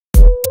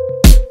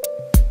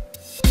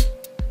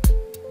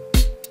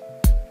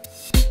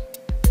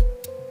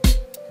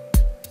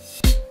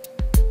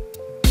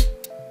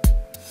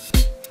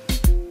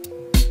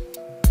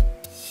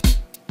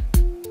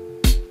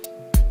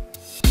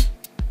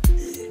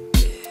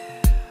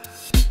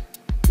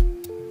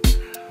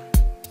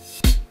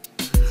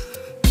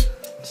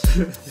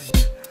Feel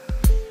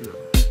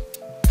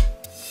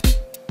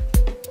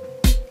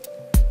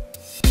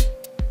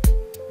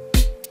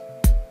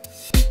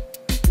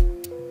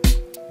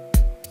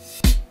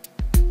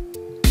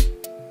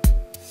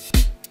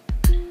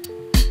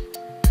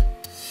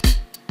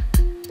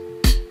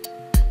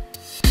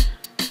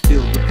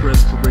the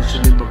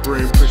perspiration in my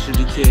brain, pressure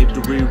decay,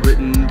 the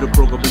rewritten, the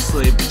program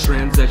enslaved, the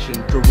transaction,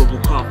 the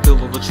Robocop, fill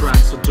all the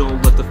tracks, so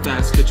don't let the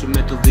facts get you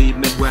mentally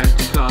mid-whack,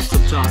 the cost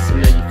of tossing,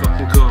 now you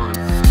fucking gone.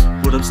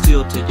 But I'm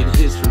still taking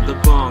hits from the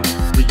bong,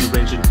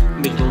 rearranging,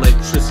 making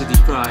electricity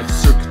fried,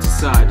 circuits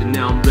aside, and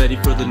now I'm ready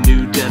for the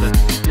new data.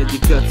 Now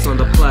your guts on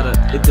the platter,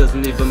 it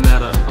doesn't even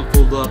matter, I'm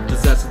full of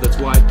disaster, that's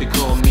why they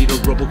call me the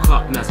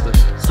Robocop master.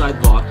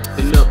 Sidelock,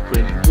 an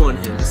upgrade, one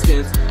hand, the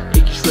stance,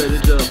 achy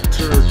shredded up,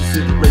 turn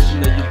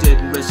disintegration, now you're dead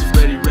and rested,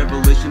 ready,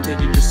 revelation,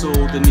 taking your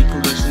soul, the need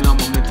collection, I'm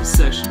a mental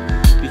section.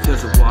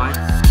 Because of why?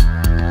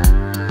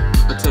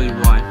 I'll tell you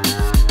why.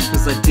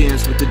 Cause I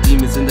dance with the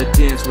demons and I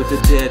dance with the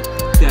dead.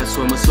 That's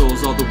why my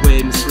soul's all the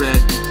way misread.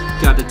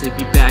 Gotta take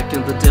me back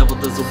and the devil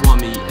doesn't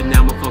want me. And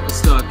now I'm fucking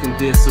stuck in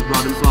this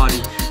rotten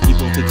body.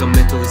 People think I'm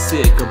mentally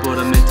sick,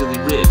 but I'm mentally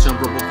rich. I'm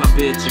Robocop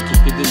bitch, I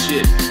keep this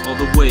shit all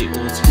the way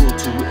old school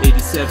to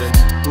 87.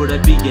 Where I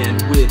began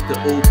with the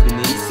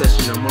opening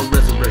session of my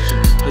resurrection.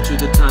 To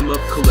the time of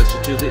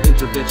collection, to the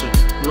intervention.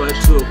 Where I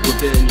took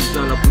revenge,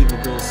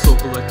 unbelievable soul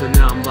collector.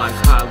 Now I'm like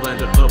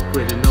Highlander,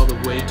 upgrading all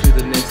the way to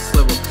the next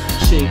level.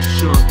 Shink,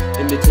 shunk,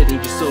 imitating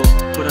your soul.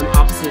 But I'm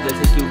opposite, I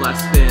take your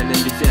lifespan and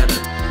your data.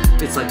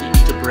 It's like you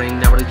eat your brain,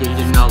 now I gain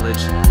your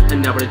knowledge.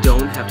 And now I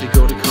don't have to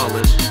go to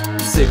college.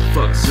 Sick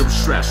fuck, zero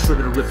stress,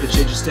 trigger to rip it,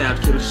 change your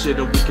stab, kill the shit,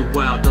 a wicked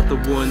wild, not the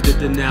one that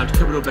denounced.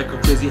 Cover it back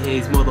on crazy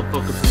haze,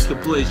 motherfuckers, this can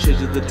play,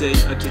 changing the day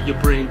until your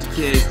brain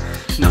decays.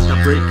 Not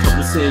that break,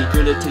 couple say,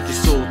 gonna take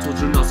your soul, told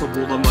you not so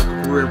bold, I'm like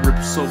a career, rip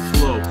your soul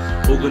flow.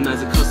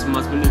 Organize and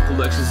customize my new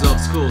collections of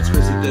skulls,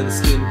 crazy than the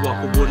skin,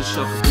 walk a water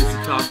shuffle, busy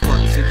cock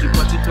pockets, and keep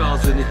watching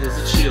pals in the hills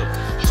of chill.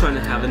 Trying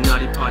to have a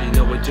naughty potty,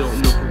 no I don't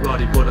know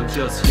karate, but I'm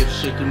just here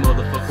shaking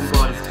motherfucking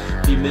bodies.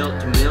 Female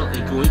to male,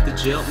 ain't going to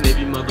jail,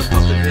 maybe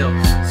motherfucking hell.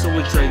 So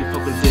we drag your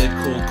fucking dead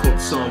cold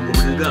corpse song,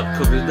 warming it up,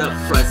 cooking it up,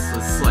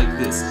 priceless like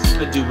this.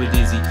 I do it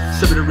easy,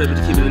 strip it a ribbon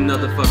to keep it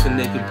another fucking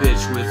naked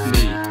bitch with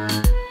me.